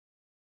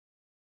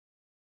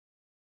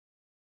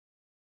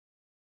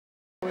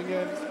going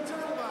in.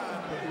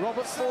 But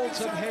Robert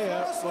Thornton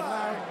here will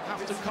now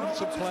have to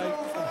contemplate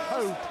and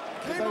hope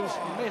that those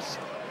missed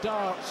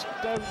darts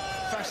don't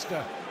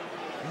fester.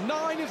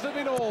 9 of them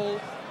in all.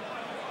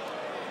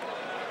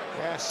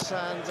 Yes,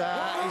 and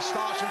he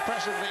starts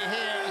impressively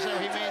here as though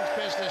he means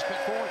business, but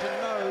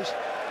Thornton knows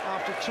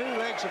after 2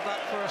 legs of that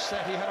first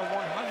set he had a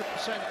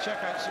 100%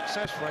 checkout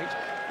success rate.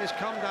 It's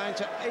come down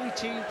to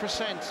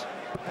 18%,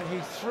 and he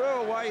threw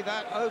away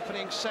that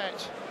opening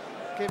set.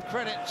 Give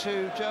credit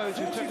to Jones,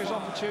 who took his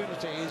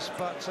opportunities,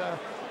 but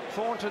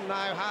Thornton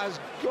now has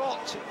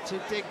got to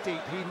dig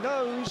deep. He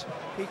knows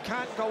he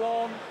can't go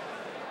on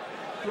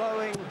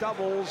blowing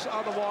doubles,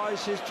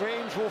 otherwise his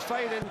dreams will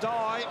fade and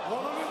die.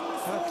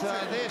 But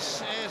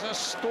this is a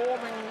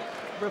storming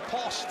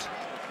riposte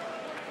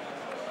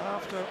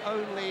after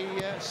only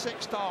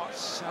 6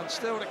 darts, and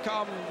still to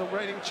come the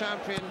reigning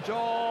champion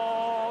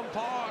John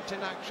Part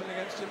in action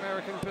against the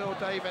American Bill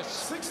Davis.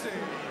 60.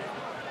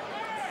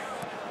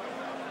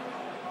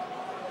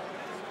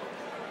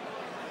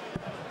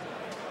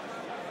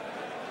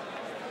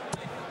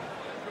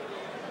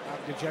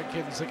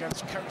 Jenkins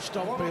against Coach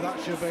Stompy, that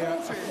should be a fine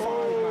match.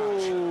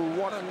 Oh,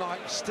 what a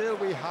night. Still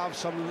we have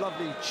some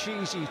lovely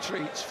cheesy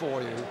treats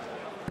for you.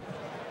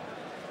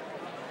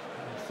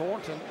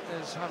 Thornton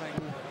is having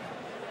a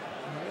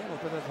little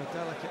bit of a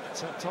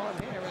delicate time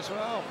here as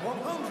well.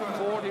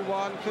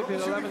 41, could be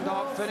an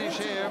 11-dart finish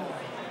here.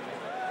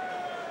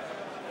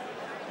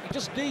 He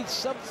just needs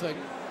something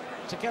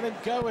to get him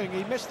going.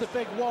 He missed the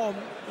big one.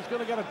 He's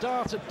going to get a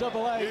dart at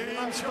double 8.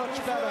 That's much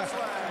better.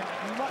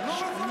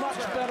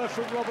 Much better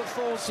from Robert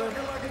Thornton.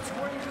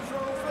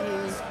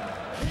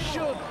 He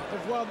should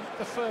have won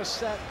the first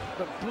set,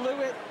 but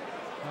blew it.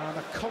 And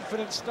a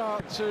confident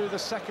start to the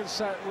second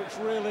set, which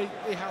really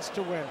he has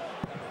to win.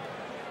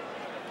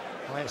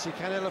 Yes, he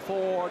can ill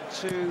afford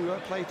to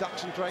play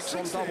ducks and drakes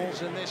on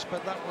doubles in this,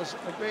 but that was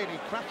a really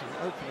cracking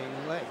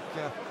opening leg.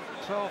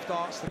 12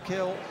 darts to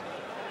kill. I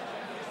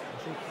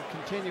think he can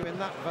continue in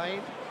that vein,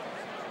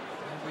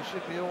 and we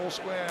should be all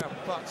square,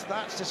 but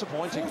that's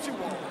disappointing.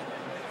 41.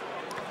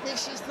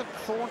 This is the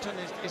Thornton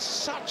is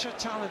such a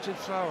talented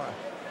thrower.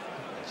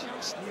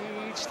 Just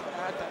needs to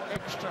add that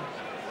extra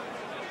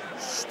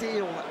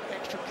steel, that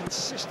extra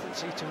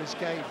consistency to his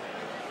game.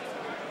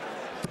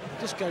 It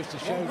just goes to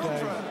show,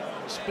 Dave,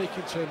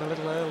 speaking to him a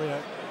little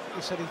earlier,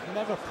 he said he's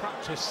never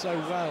practiced so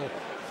well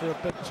for a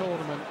big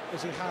tournament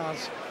as he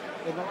has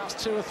in the last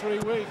 2 or 3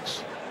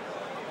 weeks.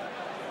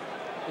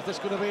 Is this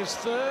going to be his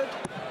third?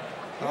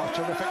 Oh,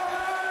 terrific.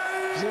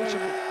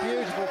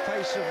 Beautiful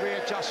pace of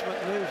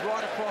readjustment, moves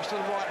right across to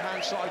the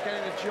right-hand side,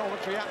 getting the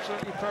geometry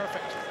absolutely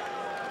perfect.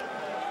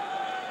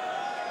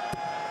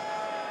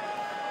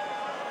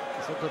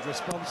 It's a good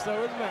response,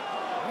 though, isn't it?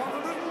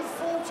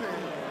 140.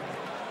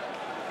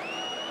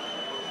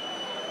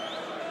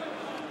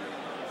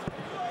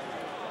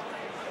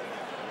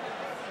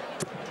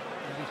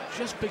 And he's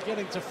just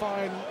beginning to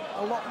find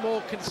a lot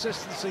more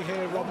consistency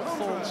here, Robert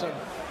Thornton.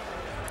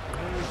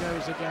 Here he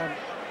goes again.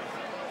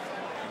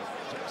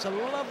 It's a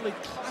lovely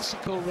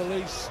classical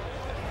release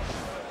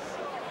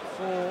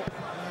for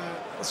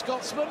the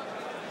Scotsman.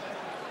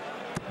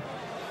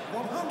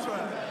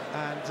 100.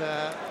 And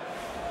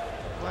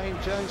Wayne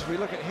Jones, if we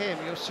look at him,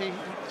 you'll see he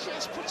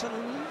just puts a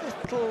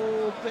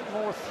little bit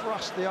more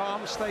thrust. The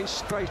arm stays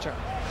straighter.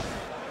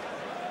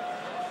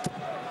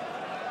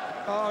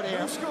 Oh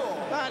dear,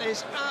 that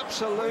is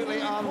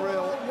absolutely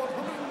unreal.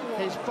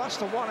 His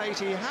Buster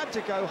 180, he had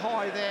to go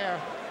high there.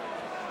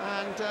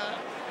 And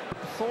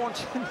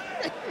Thornton,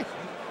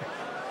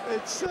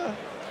 it's all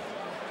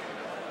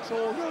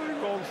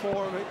going wrong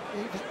for him.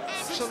 He was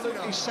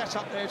absolutely set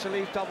up there to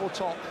leave double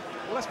top.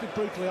 Well, let's be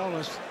brutally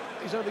honest,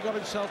 he's only got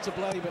himself to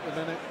blame at the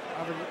minute,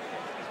 having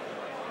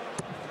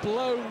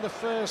blown the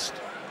first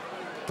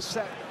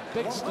set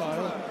big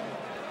style.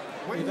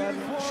 He then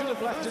should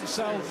have left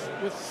himself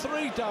with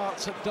 3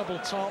 darts at double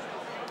top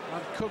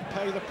and could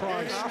pay the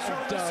price,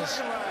 and does.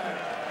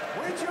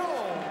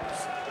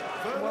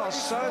 Well,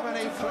 so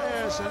many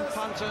players and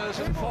punters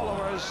and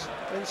followers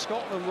in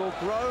Scotland will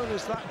groan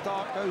as that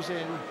dart goes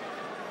in.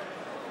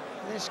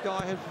 This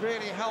guy has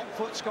really helped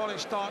put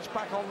Scottish darts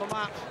back on the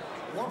map.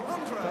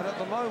 100. But at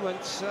the moment,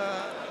 he's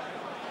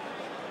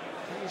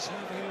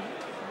having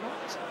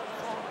not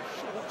far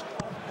short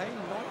of a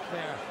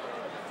nightmare.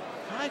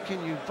 How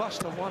can you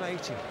bust a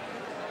 180?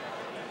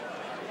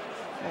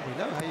 Well, we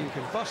know how you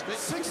can bust it.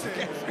 60.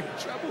 Get through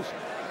troubles.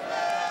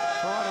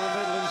 Pride of the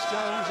Midlands,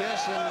 Jones,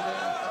 yes,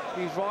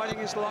 and he's riding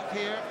his luck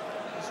here.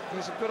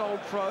 He's a good old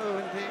pro,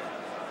 and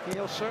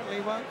he'll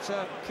certainly won't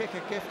kick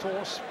a gift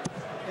horse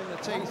in the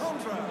teeth.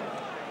 100.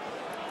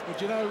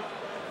 But you know,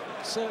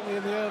 certainly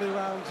in the early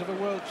rounds of a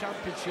World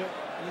Championship,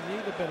 you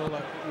need a bit of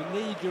luck. You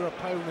need your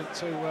opponent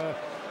to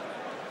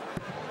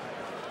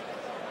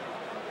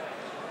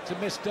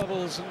miss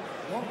doubles, and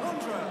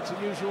 100. to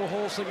use your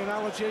horsing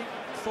analogy,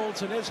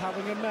 Thornton is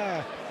having a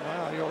mare.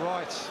 Wow, you're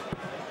right.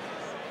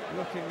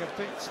 Looking a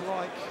bit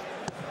like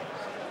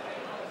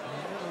a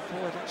little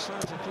boy that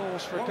Santa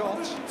Claus forgot.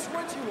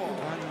 121.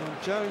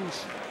 And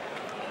Jones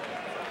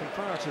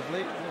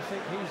comparatively, I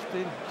think he's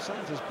been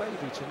Santa's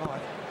baby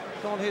tonight.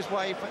 Gone his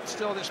way, but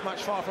still this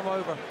much far from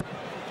over.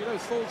 You know,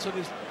 Thornton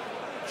is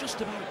just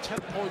about 10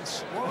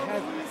 points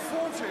ahead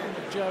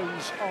of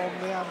Jones on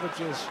the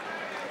averages,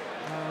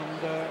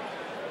 and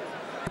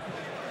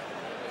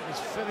his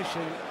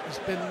finishing has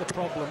been the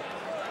problem.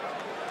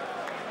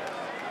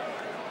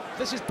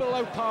 This is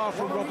below par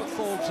from Robert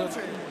Thornton,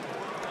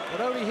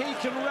 but only he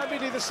can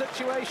remedy the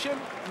situation,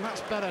 and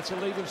that's better to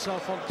leave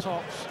himself on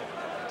tops.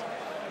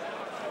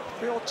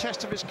 Real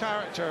test of his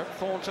character,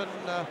 Thornton.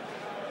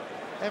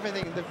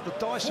 Everything, the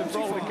dice have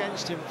rolled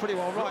against him pretty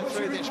well right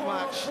through this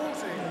match.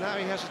 And now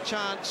he has a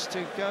chance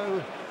to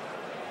go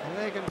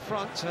leg in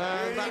front,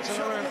 and that's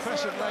another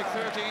impressive leg,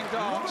 13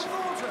 darts.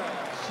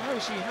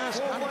 Shows he has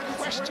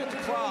unquestioned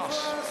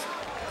class.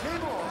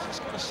 He's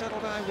just got to settle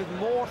down with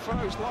more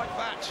throws like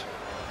that.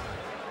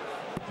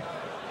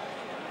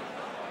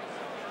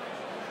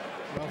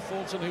 Well,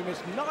 Thornton, who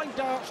missed 9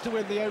 darts to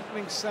win the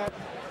opening set,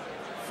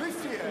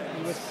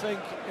 you would think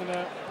in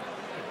a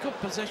good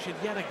position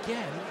yet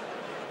again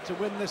to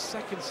win this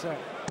second set.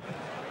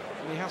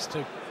 And he has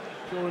to,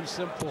 pure and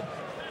simple.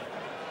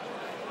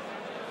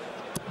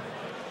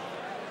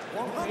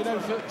 You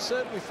know,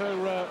 certainly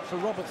for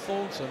Robert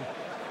Thornton,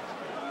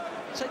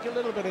 take a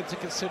little bit into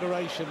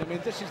consideration. I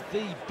mean, this is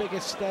the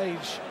biggest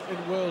stage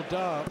in world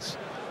darts.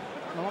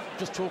 I'm not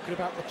just talking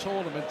about the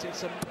tournament,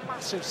 it's a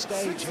massive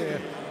stage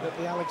here at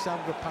the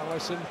Alexandra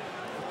Palace, and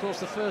of course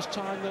the first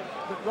time that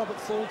Robert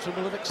Thornton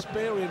will have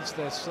experienced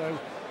this, so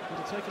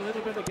it'll take a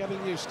little bit of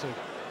getting used to.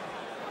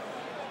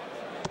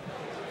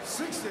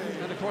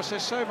 And of course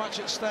there's so much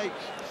at stake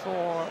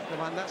for the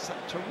man. That's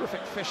that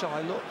terrific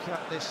fisheye look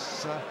at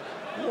this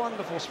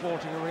wonderful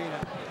sporting arena.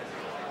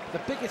 The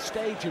biggest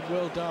stage in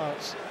world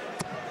darts,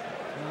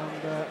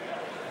 and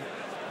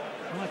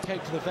when I came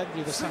to the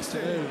venue this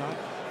afternoon,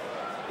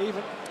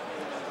 even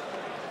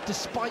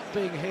despite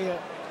being here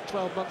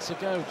 12 months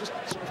ago, just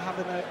sort of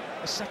having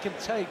a second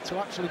take to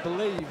actually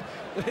believe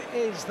that it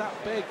is that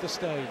big, the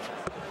stage.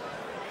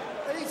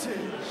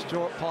 80.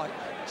 Stuart Pike,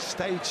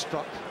 stage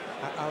struck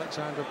at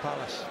Alexandra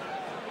Palace.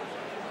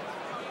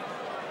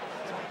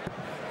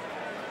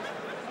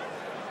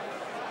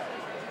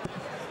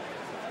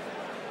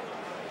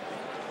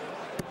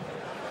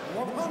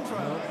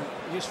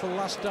 Useful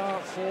last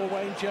dart for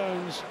Wayne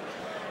Jones.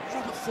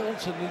 Robert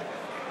Thornton,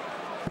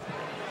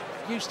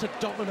 used to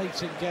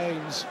dominating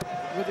games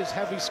with his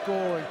heavy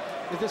scoring.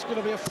 Is this going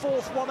to be a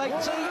fourth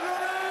 180?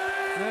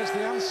 There's the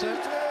answer.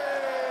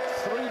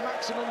 3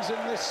 maximums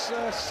in this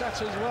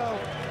set as well.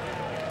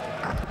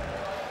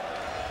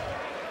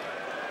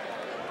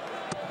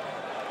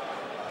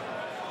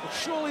 But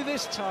surely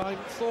this time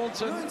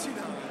Thornton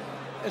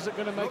isn't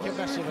going to make a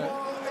mess of it.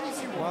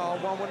 Well,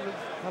 one would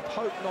have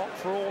hoped not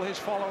for all his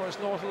followers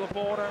north of the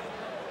border.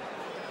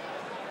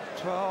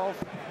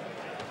 12,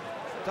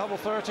 double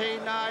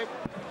 13 now.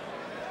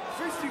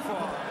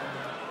 55.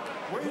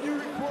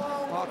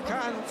 Well,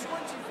 can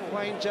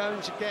Wayne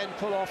Jones again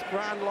pull off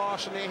grand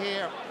larceny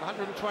here?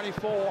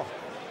 124,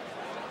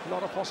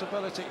 not a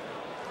possibility.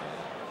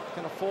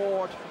 Can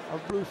afford a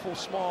rueful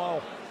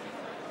smile.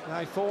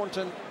 Now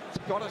Thornton's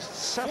got to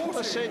settle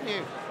the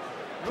sinew.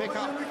 Pick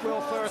up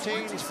will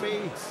 13s be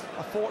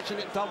a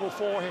fortunate double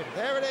for him.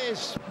 There it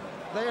is.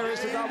 There is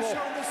the double.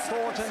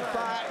 Thornton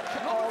back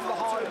on the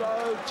high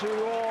road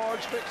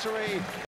towards victory.